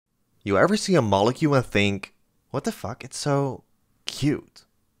You ever see a molecule and think, what the fuck, it's so cute?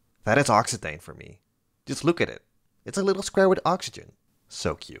 That is Oxetane for me. Just look at it. It's a little square with oxygen.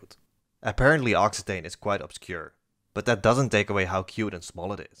 So cute. Apparently Oxetane is quite obscure, but that doesn't take away how cute and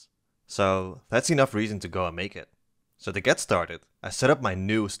small it is. So that's enough reason to go and make it. So to get started, I set up my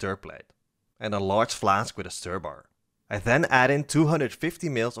new stir plate and a large flask with a stir bar. I then add in 250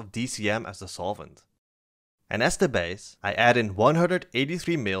 ml of DCM as the solvent. And as the base, I add in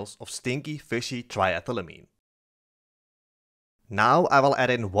 183 ml of stinky, fishy triethylamine. Now I will add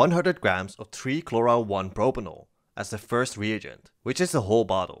in 100 grams of 3-chloro-1-propanol as the first reagent, which is the whole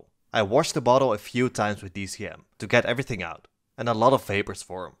bottle. I wash the bottle a few times with DCM to get everything out, and a lot of vapors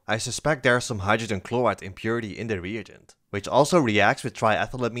form. I suspect there is some hydrogen chloride impurity in the reagent, which also reacts with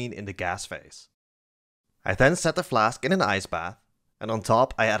triethylamine in the gas phase. I then set the flask in an ice bath, and on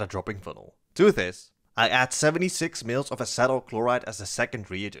top I add a dropping funnel. To this, I add 76 ml of acetyl chloride as the second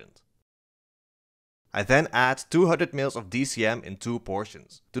reagent. I then add 200 ml of DCM in 2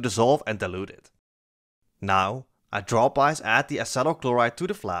 portions to dissolve and dilute it. Now, I dropwise add the acetyl chloride to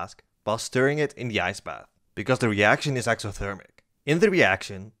the flask while stirring it in the ice bath, because the reaction is exothermic. In the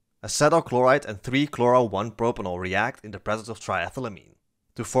reaction, acetyl chloride and 3-chloro-1-propanol react in the presence of triethylamine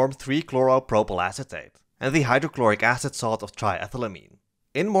to form 3-chloropropyl acetate and the hydrochloric acid salt of triethylamine.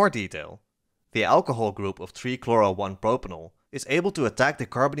 In more detail, the alcohol group of 3-chloro-1-propanol is able to attack the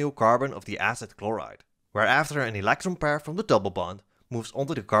carbonyl carbon of the acid chloride, whereafter an electron pair from the double bond moves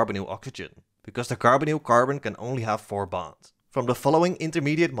onto the carbonyl oxygen, because the carbonyl carbon can only have 4 bonds. From the following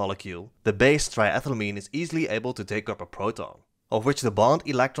intermediate molecule, the base triethylamine is easily able to take up a proton, of which the bond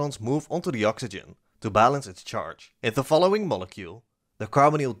electrons move onto the oxygen to balance its charge. In the following molecule, the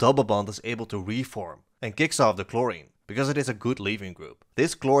carbonyl double bond is able to reform and kicks off the chlorine, because it is a good leaving group.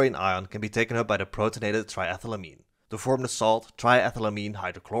 This chlorine ion can be taken up by the protonated triethylamine to form the salt triethylamine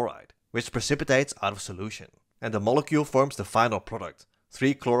hydrochloride, which precipitates out of solution, and the molecule forms the final product,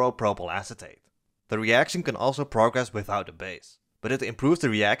 3-chloropropyl acetate. The reaction can also progress without the base, but it improves the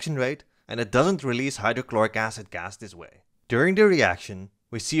reaction rate and it doesn't release hydrochloric acid gas this way. During the reaction,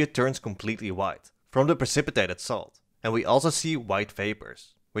 we see it turns completely white from the precipitated salt, and we also see white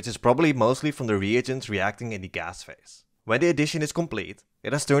vapors, which is probably mostly from the reagents reacting in the gas phase. When the addition is complete,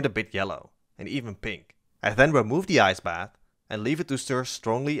 it has turned a bit yellow and even pink. I then remove the ice bath and leave it to stir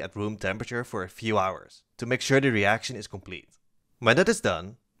strongly at room temperature for a few hours to make sure the reaction is complete. When that is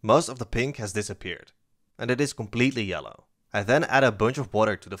done, most of the pink has disappeared and it is completely yellow. I then add a bunch of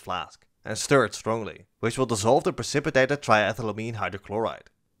water to the flask and stir it strongly, which will dissolve the precipitated triethylamine hydrochloride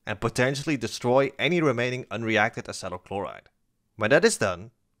and potentially destroy any remaining unreacted acetyl chloride. When that is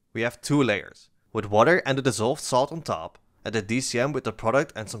done, we have 2 layers, with water and the dissolved salt on top and the DCM with the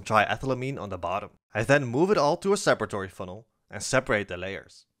product and some triethylamine on the bottom. I then move it all to a separatory funnel and separate the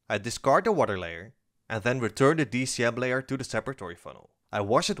layers. I discard the water layer and then return the DCM layer to the separatory funnel. I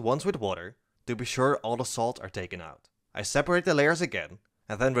wash it once with water to be sure all the salts are taken out. I separate the layers again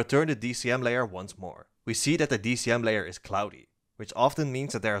and then return the DCM layer once more. We see that the DCM layer is cloudy, which often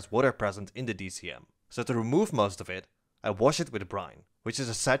means that there is water present in the DCM. So to remove most of it, I wash it with brine, which is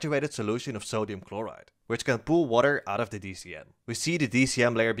a saturated solution of sodium chloride, which can pull water out of the DCM. We see the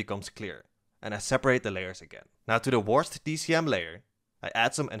DCM layer becomes clear, and I separate the layers again. Now to the washed DCM layer, I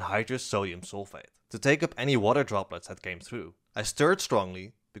add some anhydrous sodium sulfate to take up any water droplets that came through. I stir it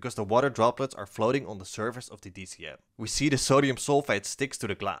strongly because the water droplets are floating on the surface of the DCM. We see the sodium sulfate sticks to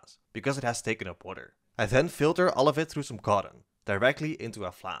the glass because it has taken up water. I then filter all of it through some cotton directly into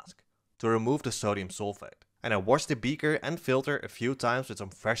a flask to remove the sodium sulfate, and I wash the beaker and filter a few times with some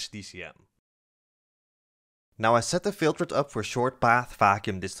fresh DCM. Now I set the filtrate up for short path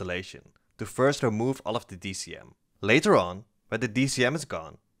vacuum distillation to first remove all of the DCM. Later on, when the DCM is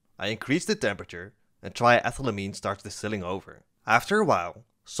gone, I increase the temperature and triethylamine starts distilling over. After a while,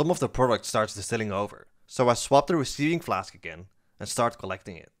 some of the product starts distilling over, so I swap the receiving flask again and start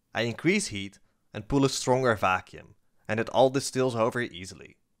collecting it. I increase heat and pull a stronger vacuum, and it all distills over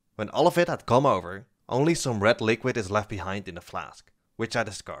easily. When all of it had come over, only some red liquid is left behind in the flask, which I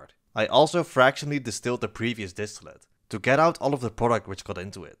discard. I also fractionally distilled the previous distillate to get out all of the product which got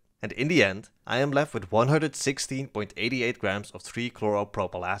into it. And in the end, I am left with 116.88 grams of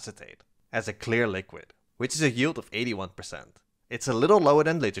 3-chloropropyl acetate as a clear liquid, which is a yield of 81%. It's a little lower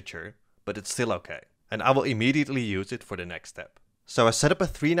than literature, but it's still okay, and I will immediately use it for the next step. So I set up a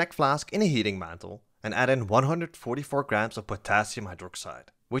 3-neck flask in a heating mantle and add in 144 grams of potassium hydroxide,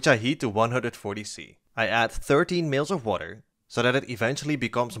 which I heat to 140 C. I add 13 ml of water so that it eventually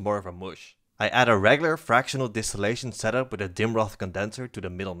becomes more of a mush. I add a regular fractional distillation setup with a Dimroth condenser to the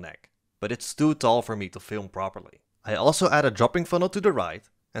middle neck, but it's too tall for me to film properly. I also add a dropping funnel to the right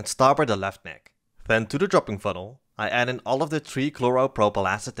and stopper the left neck. Then to the dropping funnel, I add in all of the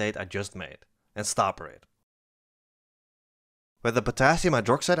 3-chloropropyl-acetate I just made, and stopper it. When the potassium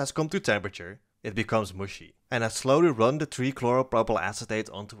hydroxide has come to temperature, it becomes mushy, and I slowly run the 3-chloropropyl-acetate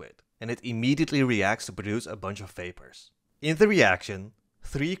onto it, and it immediately reacts to produce a bunch of vapors. In the reaction,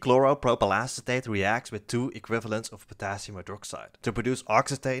 3-chloropropyl-acetate reacts with 2 equivalents of potassium hydroxide to produce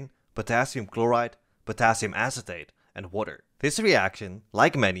oxetane, potassium chloride, potassium acetate, and water. This reaction,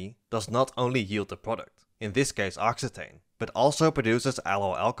 like many, does not only yield the product, in this case oxetane, but also produces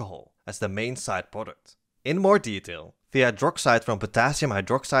allyl alcohol as the main side product. In more detail, the hydroxide from potassium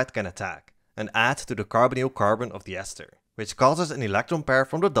hydroxide can attack and add to the carbonyl carbon of the ester, which causes an electron pair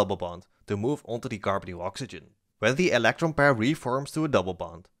from the double bond to move onto the carbonyl oxygen. When the electron pair reforms to a double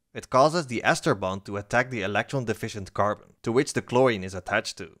bond, it causes the ester bond to attack the electron deficient carbon, to which the chlorine is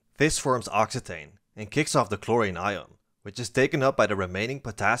attached to. This forms oxetane and kicks off the chlorine ion, which is taken up by the remaining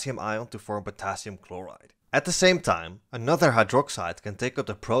potassium ion to form potassium chloride. At the same time, another hydroxide can take up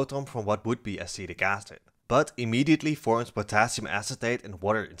the proton from what would be acetic acid, but immediately forms potassium acetate and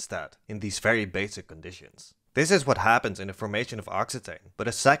water instead, in these very basic conditions. This is what happens in the formation of oxetane, but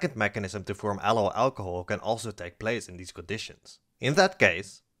a second mechanism to form allyl alcohol can also take place in these conditions. In that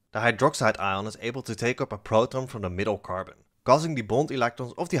case, the hydroxide ion is able to take up a proton from the middle carbon, causing the bond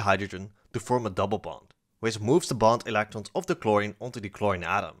electrons of the hydrogen to form a double bond, which moves the bond electrons of the chlorine onto the chlorine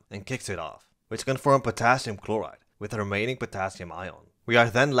atom and kicks it off, which can form potassium chloride with the remaining potassium ion. We are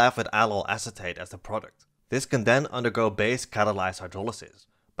then left with allyl acetate as the product. This can then undergo base catalyzed hydrolysis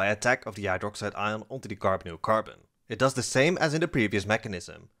by attack of the hydroxide ion onto the carbonyl carbon. It does the same as in the previous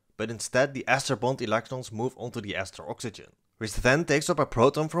mechanism, but instead the ester bond electrons move onto the ester oxygen, which then takes up a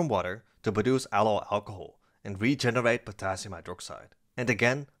proton from water to produce allyl alcohol and regenerate potassium hydroxide. And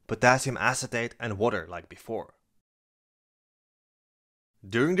again, potassium acetate and water like before.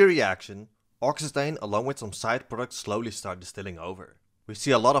 During the reaction, oxetane along with some side products slowly start distilling over. We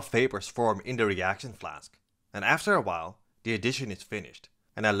see a lot of vapors form in the reaction flask, and after a while, the addition is finished,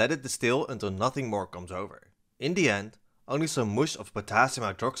 and I let it distill until nothing more comes over. In the end, only some mush of potassium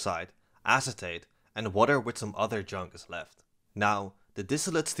hydroxide, acetate, and water with some other junk is left. Now, the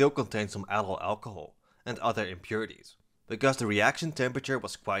distillate still contains some allyl alcohol and other impurities, because the reaction temperature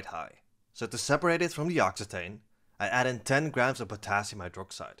was quite high. So to separate it from the oxetane, I add in 10 grams of potassium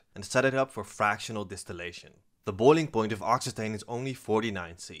hydroxide and set it up for fractional distillation. The boiling point of oxetane is only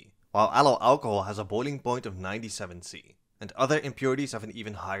 49 C, while allyl alcohol has a boiling point of 97 C, and other impurities have an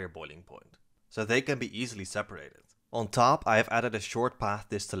even higher boiling point, so they can be easily separated. On top, I have added a short path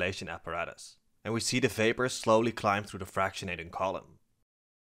distillation apparatus, and we see the vapors slowly climb through the fractionating column.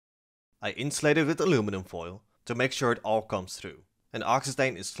 I insulate it with aluminum foil to make sure it all comes through, and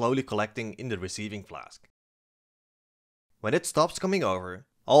oxetane is slowly collecting in the receiving flask. When it stops coming over,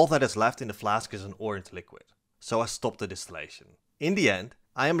 all that is left in the flask is an orange liquid, so I stop the distillation. In the end,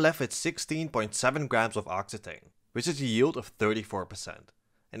 I am left with 16.7 grams of oxetane, which is a yield of 34%,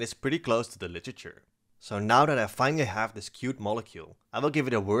 and is pretty close to the literature. So now that I finally have this cute molecule, I will give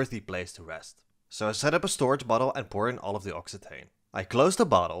it a worthy place to rest. So I set up a storage bottle and pour in all of the oxetane. I close the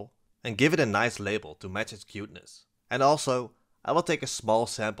bottle and give it a nice label to match its cuteness. And also, I will take a small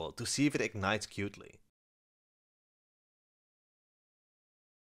sample to see if it ignites cutely.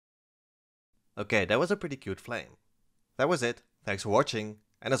 Okay, that was a pretty cute flame. That was it, thanks for watching,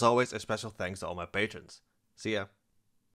 and as always a special thanks to all my patrons. See ya.